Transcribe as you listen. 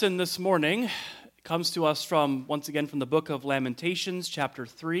This morning comes to us once again from the book of Lamentations, chapter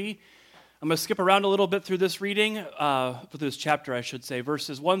 3. I'm going to skip around a little bit through this reading, through this chapter, I should say,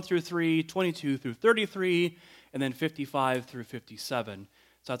 verses 1 through 3, 22 through 33, and then 55 through 57.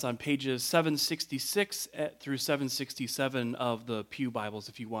 So that's on pages 766 through 767 of the Pew Bibles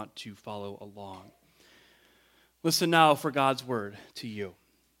if you want to follow along. Listen now for God's word to you.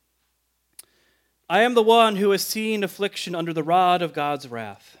 I am the one who has seen affliction under the rod of God's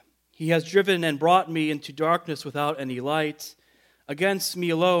wrath. He has driven and brought me into darkness without any light. Against me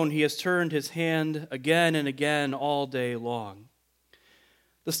alone he has turned his hand again and again all day long.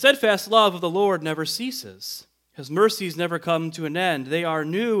 The steadfast love of the Lord never ceases. His mercies never come to an end. They are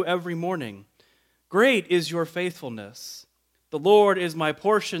new every morning. Great is your faithfulness. The Lord is my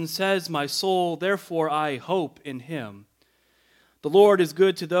portion, says my soul, therefore I hope in him. The Lord is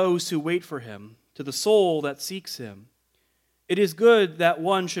good to those who wait for him, to the soul that seeks him. It is good that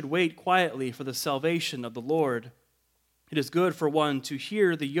one should wait quietly for the salvation of the Lord. It is good for one to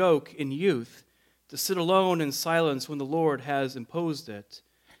hear the yoke in youth, to sit alone in silence when the Lord has imposed it.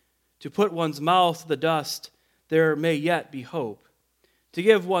 To put one's mouth to the dust, there may yet be hope. To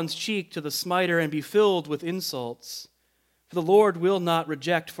give one's cheek to the smiter and be filled with insults. For the Lord will not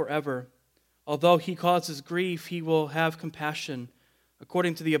reject forever. Although he causes grief, he will have compassion,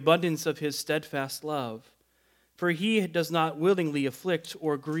 according to the abundance of his steadfast love. For he does not willingly afflict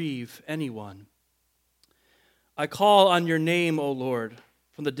or grieve anyone. I call on your name, O Lord,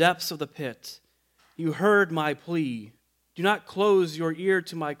 from the depths of the pit. You heard my plea. Do not close your ear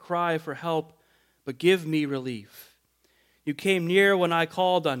to my cry for help, but give me relief. You came near when I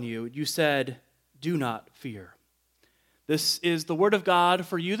called on you. You said, do not fear. This is the word of God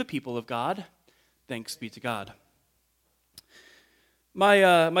for you, the people of God. Thanks be to God.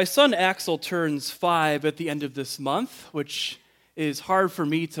 My son Axel turns 5 at the end of this month, which is hard for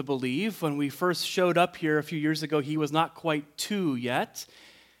me to believe. When we first showed up here a few years ago, he was not quite 2 yet.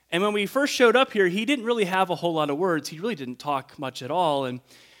 And when we first showed up here, he didn't really have a whole lot of words. He really didn't talk much at all. And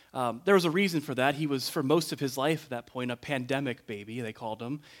there was a reason for that. He was, for most of his life at that point, a pandemic baby, they called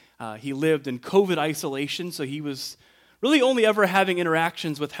him. He lived in COVID isolation, so he was really only ever having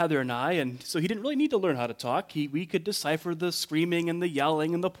interactions with Heather and I, and so he didn't really need to learn how to talk. We could decipher the screaming and the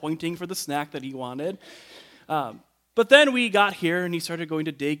yelling and the pointing for the snack that he wanted. But then we got here, and he started going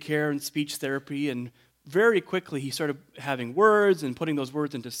to daycare and speech therapy, and very quickly he started having words and putting those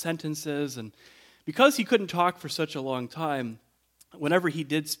words into sentences. And because he couldn't talk for such a long time, whenever he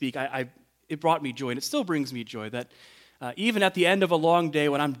did speak, it brought me joy, and it still brings me joy that even at the end of a long day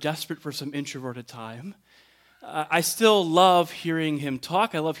when I'm desperate for some introverted time, I still love hearing him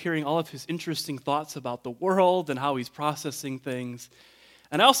talk. I love hearing all of his interesting thoughts about the world and how he's processing things.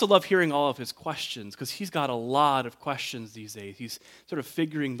 And I also love hearing all of his questions, because he's got a lot of questions these days. He's sort of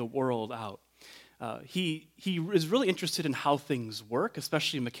figuring the world out. He is really interested in how things work,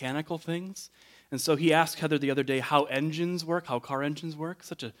 especially mechanical things. And so he asked Heather the other day how engines work, how car engines work.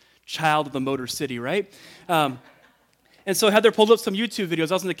 Such a child of the Motor City, right? And so Heather pulled up some YouTube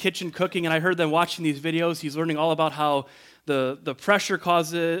videos. I was in the kitchen cooking, and I heard them watching these videos. He's learning all about how the pressure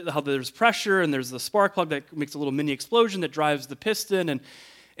causes, how there's pressure, and there's the spark plug that makes a little mini explosion that drives the piston. And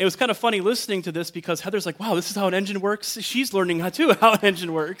it was kind of funny listening to this, because Heather's like, wow, this is how an engine works. She's learning how an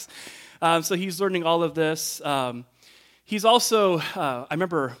engine works. So he's learning all of this. He's also, I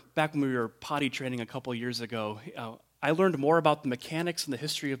remember back when we were potty training a couple years ago, I learned more about the mechanics and the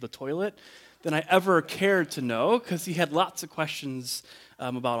history of the toilet than I ever cared to know, because he had lots of questions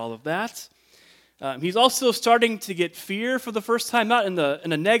about all of that. He's also starting to get fear for the first time, not in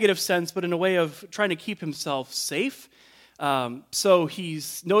a negative sense, but in a way of trying to keep himself safe. So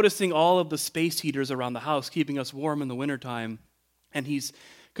he's noticing all of the space heaters around the house, keeping us warm in the wintertime, and he's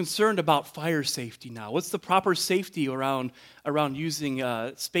concerned about fire safety now. What's the proper safety around using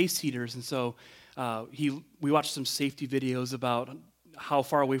space heaters? And so we watched some safety videos about how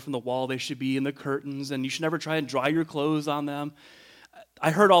far away from the wall they should be in the curtains, and you should never try and dry your clothes on them. I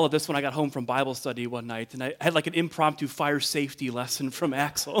heard all of this when I got home from Bible study one night, and I had like an impromptu fire safety lesson from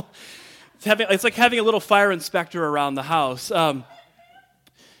Axel. It's like having a little fire inspector around the house. And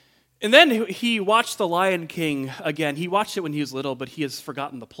then he watched The Lion King again. He watched it when he was little, but he has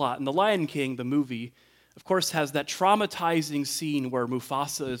forgotten the plot. And The Lion King, the movie, of course, has that traumatizing scene where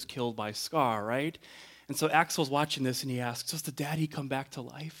Mufasa is killed by Scar, right? And so Axel's watching this, and he asks, does the daddy come back to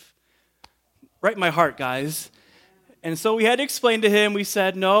life? Right in my heart, guys. And so we had to explain to him. We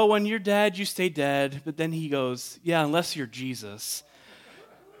said, no, when you're dead, you stay dead. But then he goes, yeah, unless you're Jesus.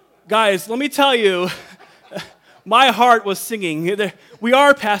 Guys, let me tell you, my heart was singing. We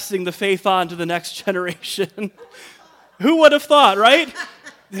are passing the faith on to the next generation. Who would have thought, right?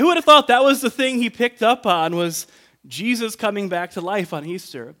 Who would have thought that was the thing he picked up on, was Jesus coming back to life on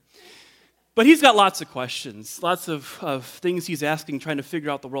Easter? But he's got lots of questions, lots of things he's asking, trying to figure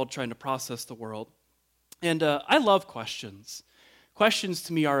out the world, trying to process the world. And I love questions. Questions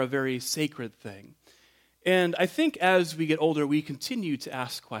to me are a very sacred thing. And I think as we get older, we continue to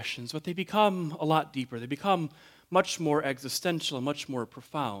ask questions, but they become a lot deeper. They become much more existential and much more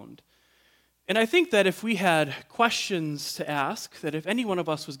profound. And I think that if we had questions to ask, that if any one of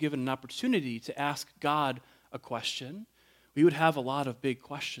us was given an opportunity to ask God a question, we would have a lot of big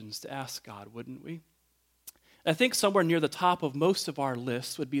questions to ask God, wouldn't we? I think somewhere near the top of most of our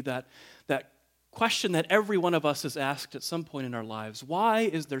lists would be that question that every one of us has asked at some point in our lives. Why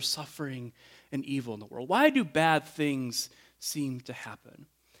is there suffering and evil in the world? Why do bad things seem to happen?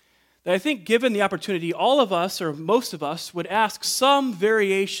 And I think given the opportunity, all of us, or most of us, would ask some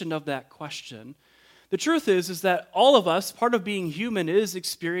variation of that question. The truth is that all of us, part of being human is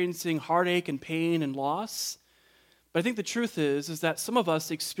experiencing heartache and pain and loss. But I think the truth is that some of us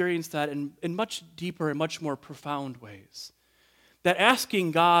experience that in much deeper and much more profound ways. That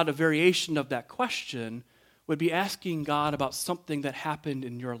asking God a variation of that question would be asking God about something that happened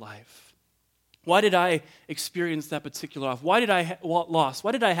in your life. Why did I experience that particular loss?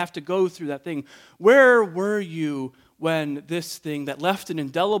 Why did I have to go through that thing? Where were you when this thing that left an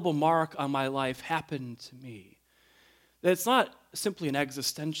indelible mark on my life happened to me? It's not simply an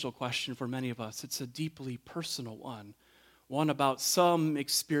existential question for many of us. It's a deeply personal one about some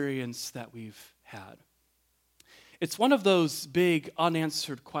experience that we've had. It's one of those big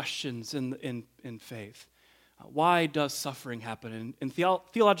unanswered questions in faith. Why does suffering happen? In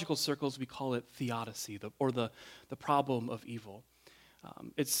theological circles, we call it theodicy, or the problem of evil.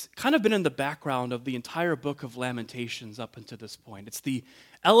 It's kind of been in the background of the entire book of Lamentations up until this point. It's the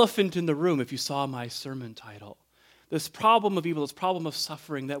elephant in the room, if you saw my sermon title. This problem of evil, this problem of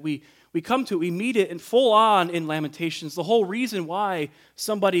suffering that we come to, we meet it in full on in Lamentations. The whole reason why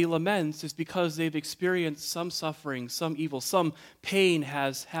somebody laments is because they've experienced some suffering, some evil, some pain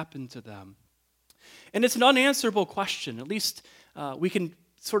has happened to them. And it's an unanswerable question. At least we can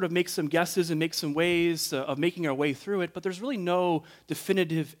sort of make some guesses and make some ways of making our way through it, but there's really no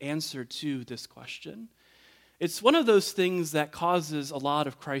definitive answer to this question. It's one of those things that causes a lot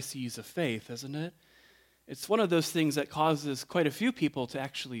of crises of faith, isn't it? It's one of those things that causes quite a few people to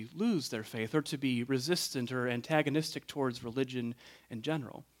actually lose their faith or to be resistant or antagonistic towards religion in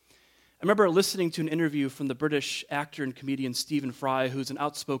general. I remember listening to an interview from the British actor and comedian Stephen Fry, who's an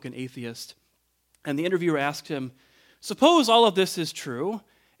outspoken atheist, and the interviewer asked him, suppose all of this is true,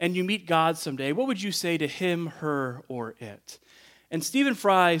 and you meet God someday, what would you say to him, her, or it? And Stephen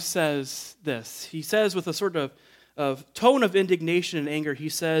Fry says this. He says with a sort of tone of indignation and anger, he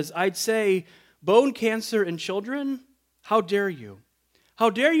says, I'd say, bone cancer in children? How dare you?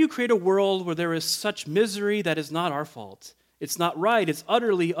 How dare you create a world where there is such misery that is not our fault? It's not right. It's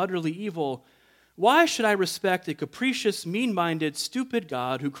utterly, utterly evil. Why should I respect a capricious, mean-minded, stupid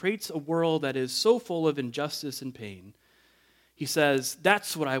God who creates a world that is so full of injustice and pain? He says,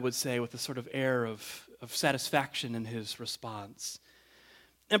 that's what I would say with a sort of air of satisfaction in his response.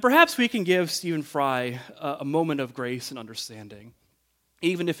 And perhaps we can give Stephen Fry a moment of grace and understanding,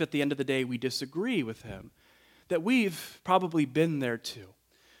 even if at the end of the day we disagree with him, that we've probably been there too,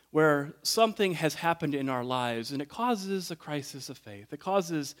 where something has happened in our lives and it causes a crisis of faith. It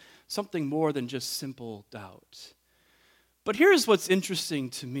causes something more than just simple doubt. But here's what's interesting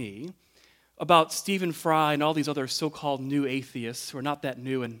to me about Stephen Fry and all these other so-called new atheists who are not that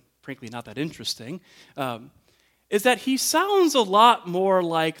new and frankly not that interesting, is that he sounds a lot more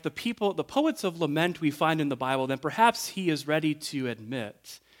like the poets of lament we find in the Bible than perhaps he is ready to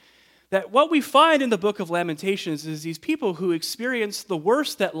admit. That what we find in the book of Lamentations is these people who experience the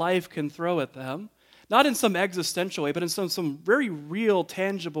worst that life can throw at them, not in some existential way, but in some very real,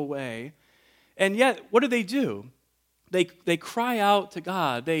 tangible way. And yet, what do? They cry out to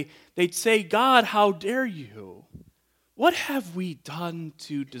God. They say, God, how dare you? What have we done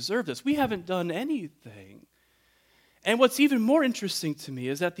to deserve this? We haven't done anything. And what's even more interesting to me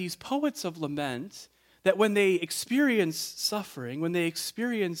is that these poets of lament, that when they experience suffering, when they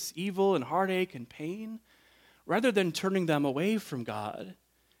experience evil and heartache and pain, rather than turning them away from God,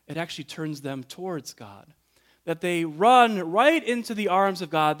 it actually turns them towards God. That they run right into the arms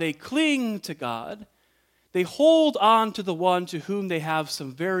of God, they cling to God, they hold on to the one to whom they have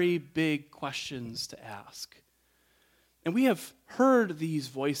some very big questions to ask. And we have heard these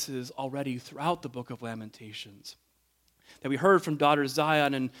voices already throughout the book of Lamentations. That we heard from daughter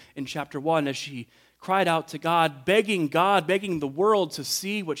Zion in chapter 1 as she cried out to God, begging the world to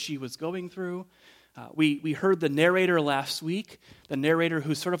see what she was going through. We heard the narrator last week, the narrator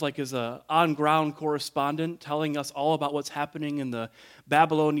who sort of like is a on-ground correspondent telling us all about what's happening in the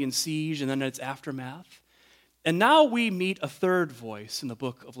Babylonian siege and then its aftermath. And now we meet a third voice in the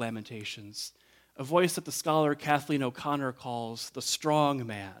book of Lamentations, a voice that the scholar Kathleen O'Connor calls the strong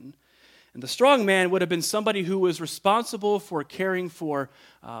man. And the strong man would have been somebody who was responsible for caring for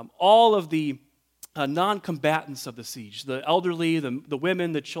all of the non-combatants of the siege, the elderly, the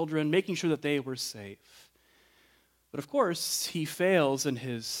women, the children, making sure that they were safe. But of course, he fails in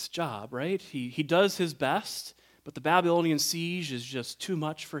his job, right? He does his best, but the Babylonian siege is just too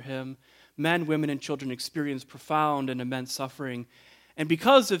much for him. Men, women, and children experience profound and immense suffering. And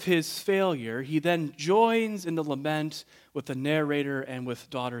because of his failure, he then joins in the lament with the narrator and with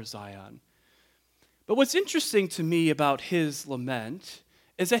daughter Zion. But what's interesting to me about his lament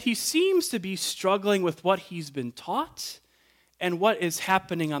is that he seems to be struggling with what he's been taught and what is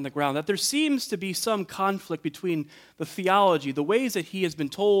happening on the ground. That there seems to be some conflict between the theology, the ways that he has been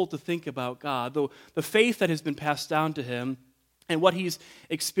told to think about God, the faith that has been passed down to him, and what he's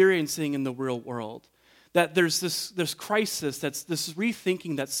experiencing in the real world. That there's this crisis, that's this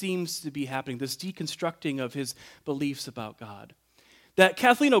rethinking that seems to be happening, this deconstructing of his beliefs about God. That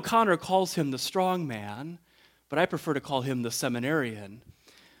Kathleen O'Connor calls him the strong man, but I prefer to call him the seminarian.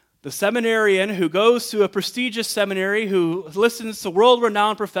 The seminarian who goes to a prestigious seminary, who listens to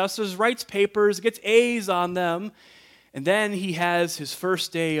world-renowned professors, writes papers, gets A's on them, and then he has his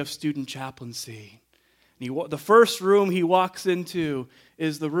first day of student chaplaincy. The first room he walks into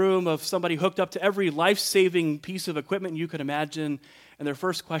is the room of somebody hooked up to every life-saving piece of equipment you could imagine, and their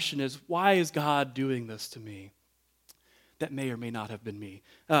first question is, why is God doing this to me? That may or may not have been me.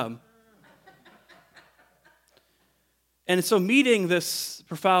 And so meeting this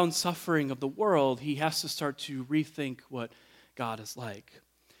profound suffering of the world, he has to start to rethink what God is like.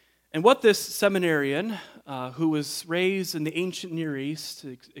 And what this seminarian, who was raised in the ancient Near East,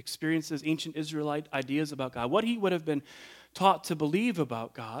 experiences ancient Israelite ideas about God, what he would have been taught to believe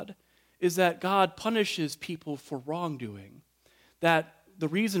about God is that God punishes people for wrongdoing. That the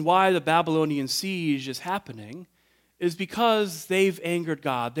reason why the Babylonian siege is happening is because they've angered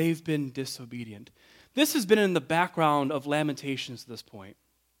God, they've been disobedient. This has been in the background of Lamentations at this point.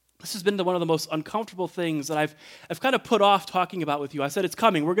 This has been one of the most uncomfortable things that I've kind of put off talking about with you. I said, it's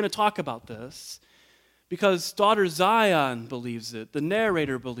coming. We're going to talk about this because daughter Zion believes it. The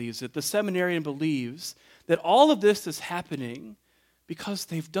narrator believes it. The seminarian believes that all of this is happening because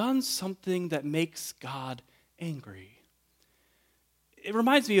they've done something that makes God angry. It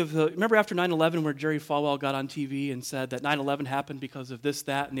reminds me of remember after 9/11 where Jerry Falwell got on TV and said that 9/11 happened because of this,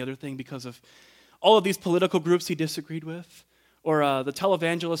 that, and the other thing, because of all of these political groups he disagreed with? Or the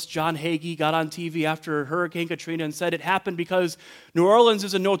televangelist John Hagee got on TV after Hurricane Katrina and said it happened because New Orleans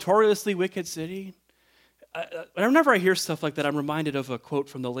is a notoriously wicked city. Whenever I hear stuff like that, I'm reminded of a quote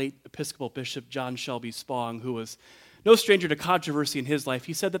from the late Episcopal Bishop John Shelby Spong, who was no stranger to controversy in his life.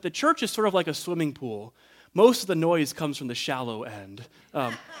 He said that the church is sort of like a swimming pool. Most of the noise comes from the shallow end.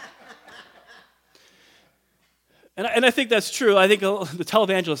 And I think that's true. I think the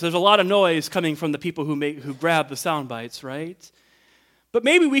televangelist, there's a lot of noise coming from the people who grab the sound bites, right? But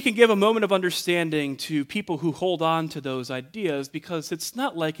maybe we can give a moment of understanding to people who hold on to those ideas, because it's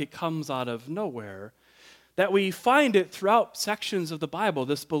not like it comes out of nowhere. That we find it throughout sections of the Bible,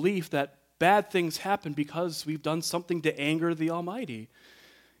 this belief that bad things happen because we've done something to anger the Almighty.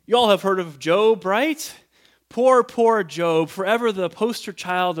 You all have heard of Job, right? Poor, poor Job, forever the poster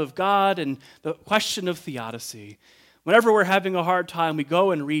child of God and the question of theodicy. Whenever we're having a hard time, we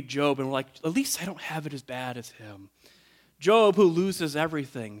go and read Job, and we're like, at least I don't have it as bad as him. Job, who loses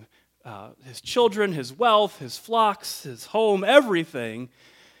everything, his children, his wealth, his flocks, his home, everything.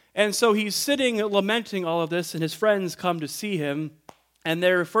 And so he's sitting lamenting all of this, and his friends come to see him, and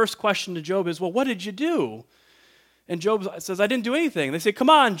their first question to Job is, well, what did you do? And Job says, I didn't do anything. They say, come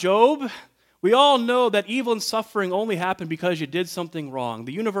on, Job. We all know that evil and suffering only happen because you did something wrong.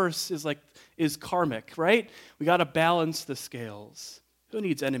 The universe is karmic, right? We got to balance the scales. Who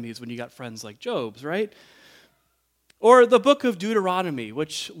needs enemies when you got friends like Job's, right? Or the book of Deuteronomy,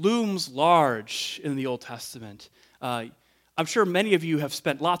 which looms large in the Old Testament. I'm sure many of you have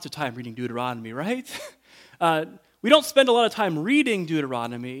spent lots of time reading Deuteronomy, right? We don't spend a lot of time reading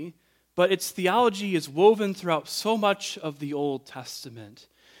Deuteronomy, but its theology is woven throughout so much of the Old Testament.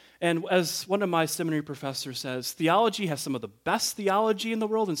 And as one of my seminary professors says, theology has some of the best theology in the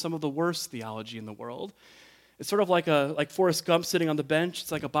world and some of the worst theology in the world. It's sort of like Forrest Gump sitting on the bench.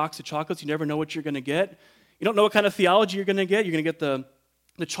 It's like a box of chocolates. You never know what you're going to get. You don't know what kind of theology you're going to get. You're going to get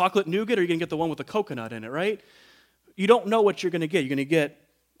the chocolate nougat, or you're going to get the one with the coconut in it, right? You don't know what you're going to get. You're going to get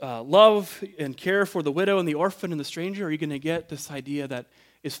love and care for the widow and the orphan and the stranger? Or are you going to get this idea that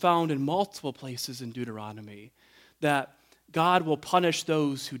is found in multiple places in Deuteronomy, that God will punish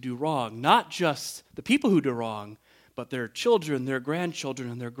those who do wrong, not just the people who do wrong, but their children, their grandchildren,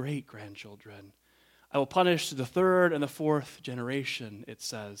 and their great-grandchildren. I will punish the third and the fourth generation, it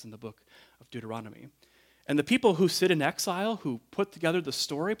says in the book of Deuteronomy. And the people who sit in exile, who put together the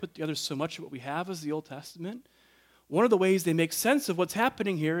story, put together so much of what we have as the Old Testament, one of the ways they make sense of what's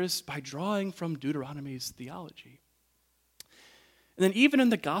happening here is by drawing from Deuteronomy's theology. And then even in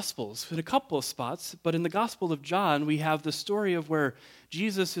the Gospels, in a couple of spots, but in the Gospel of John, we have the story of where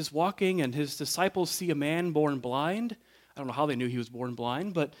Jesus is walking and his disciples see a man born blind. I don't know how they knew he was born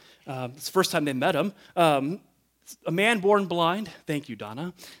blind, but it's the first time they met him. A man born blind. Thank you,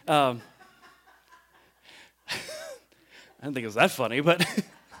 Donna. I didn't think it was that funny, but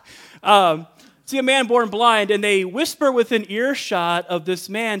see a man born blind, and they whisper within earshot of this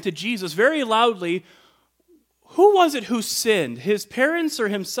man to Jesus very loudly, who was it who sinned, his parents or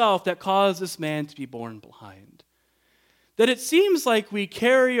himself, that caused this man to be born blind? That it seems like we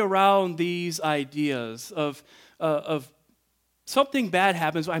carry around these ideas of something bad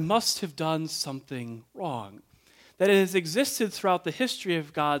happens, I must have done something wrong. That it has existed throughout the history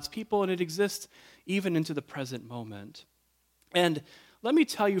of God's people, and it exists even into the present moment. And let me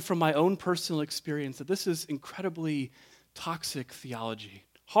tell you from my own personal experience that this is incredibly toxic theology,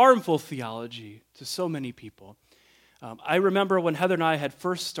 harmful theology to so many people. I remember when Heather and I had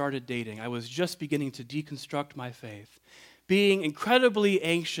first started dating, I was just beginning to deconstruct my faith, being incredibly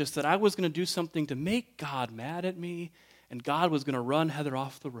anxious that I was going to do something to make God mad at me, and God was going to run Heather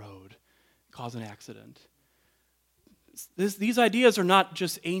off the road, cause an accident. These ideas are not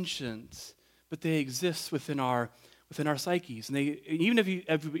just ancient, but they exist within our psyches. And they, even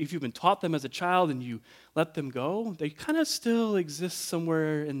if you've been taught them as a child and you let them go, they kind of still exist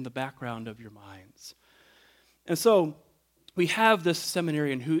somewhere in the background of your minds. And so we have this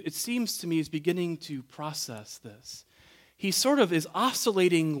seminarian who, it seems to me, is beginning to process this. He sort of is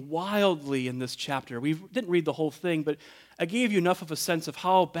oscillating wildly in this chapter. We didn't read the whole thing, but I gave you enough of a sense of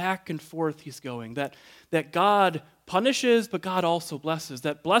how back and forth he's going, that God punishes, but God also blesses,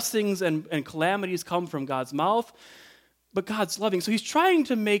 that blessings and calamities come from God's mouth, but God's loving. So he's trying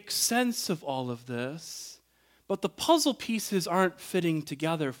to make sense of all of this, but the puzzle pieces aren't fitting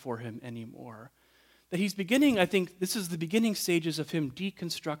together for him anymore. That he's beginning, I think this is the beginning stages of him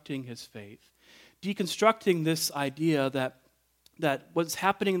deconstructing his faith, deconstructing this idea that what's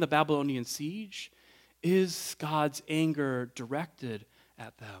happening in the Babylonian siege is God's anger directed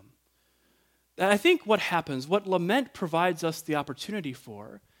at them. And I think what happens, what lament provides us the opportunity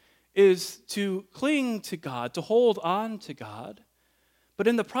for, is to cling to God, to hold on to God. But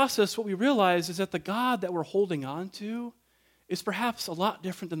in the process, what we realize is that the God that we're holding on to is perhaps a lot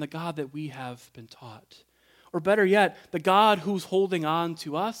different than the God that we have been taught. Or better yet, the God who's holding on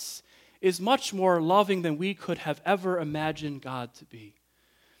to us is much more loving than we could have ever imagined God to be.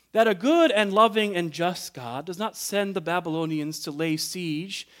 That a good and loving and just God does not send the Babylonians to lay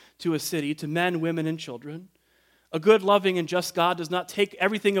siege to a city, to men, women, and children. A good, loving, and just God does not take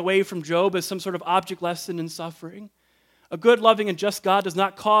everything away from Job as some sort of object lesson in suffering. A good, loving, and just God does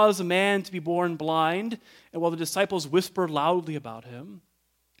not cause a man to be born blind, and while the disciples whisper loudly about him.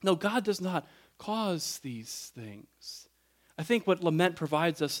 No, God does not cause these things. I think what lament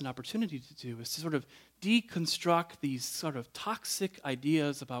provides us an opportunity to do is to sort of deconstruct these sort of toxic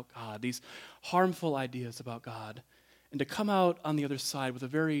ideas about God, these harmful ideas about God, and to come out on the other side with a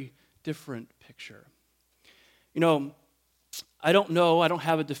very different picture. You know, I don't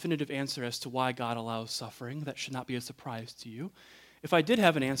have a definitive answer as to why God allows suffering. That should not be a surprise to you. If I did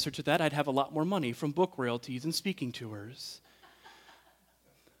have an answer to that, I'd have a lot more money from book royalties and speaking tours.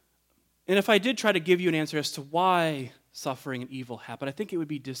 And if I did try to give you an answer as to why suffering and evil happen, I think it would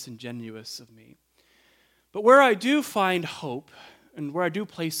be disingenuous of me. But where I do find hope and where I do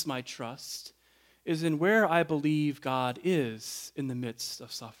place my trust is in where I believe God is in the midst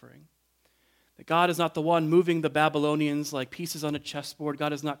of suffering. That God is not the one moving the Babylonians like pieces on a chessboard.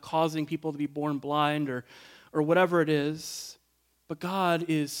 God is not causing people to be born blind or whatever it is. But God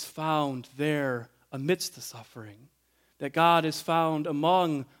is found there amidst the suffering. That God is found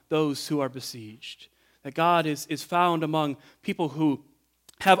among those who are besieged. That God is found among people who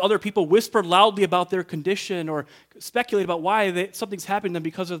have other people whisper loudly about their condition or speculate about why something's happening to them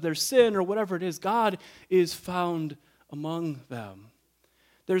because of their sin or whatever it is. God is found among them.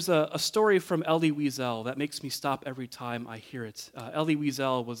 There's a story from Elie Wiesel that makes me stop every time I hear it. Elie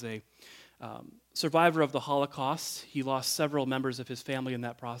Wiesel was a survivor of the Holocaust. He lost several members of his family in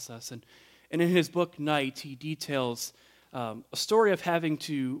that process. And in his book, Night, he details a story of having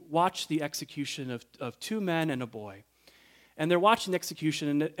to watch the execution of two men and a boy. And they're watching the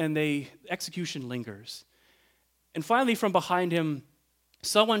execution, and the execution lingers. And finally, from behind him,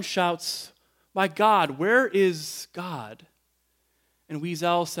 someone shouts, "My God, where is God?" And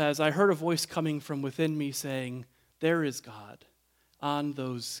Wiesel says, "I heard a voice coming from within me saying, 'There is God on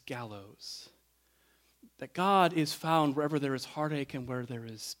those gallows.'" That God is found wherever there is heartache and where there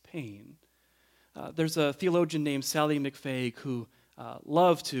is pain. There's a theologian named Sally McFague who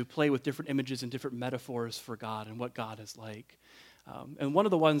loved to play with different images and different metaphors for God and what God is like. And one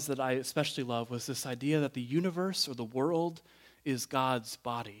of the ones that I especially love was this idea that the universe or the world is God's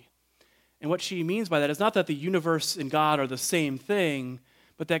body. And what she means by that is not that the universe and God are the same thing,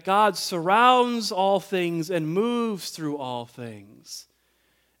 but that God surrounds all things and moves through all things.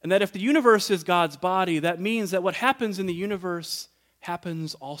 And that if the universe is God's body, that means that what happens in the universe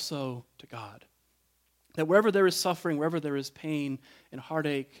happens also to God. That wherever there is suffering, wherever there is pain and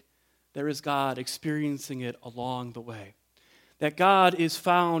heartache, there is God experiencing it along the way. That God is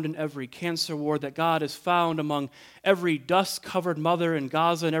found in every cancer ward, that God is found among every dust-covered mother in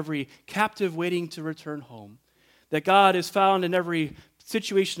Gaza and every captive waiting to return home. That God is found in every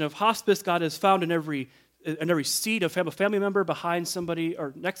situation of hospice, God is found in every seat of a family member behind somebody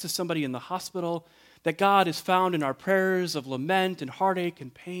or next to somebody in the hospital. That God is found in our prayers of lament and heartache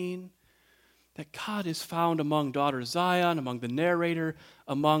and pain. That God is found among daughter Zion, among the narrator,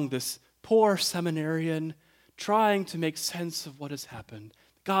 among this poor seminarian, trying to make sense of what has happened.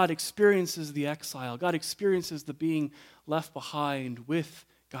 God experiences the exile. God experiences the being left behind with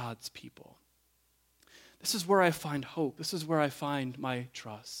God's people. This is where I find hope. This is where I find my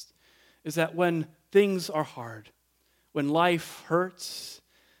trust, is that when things are hard, when life hurts,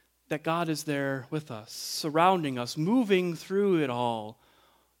 that God is there with us, surrounding us, moving through it all,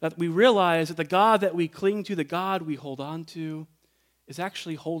 that we realize that the God that we cling to, the God we hold on to, is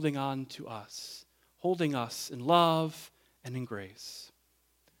actually holding on to us, holding us in love and in grace.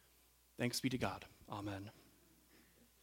 Thanks be to God. Amen.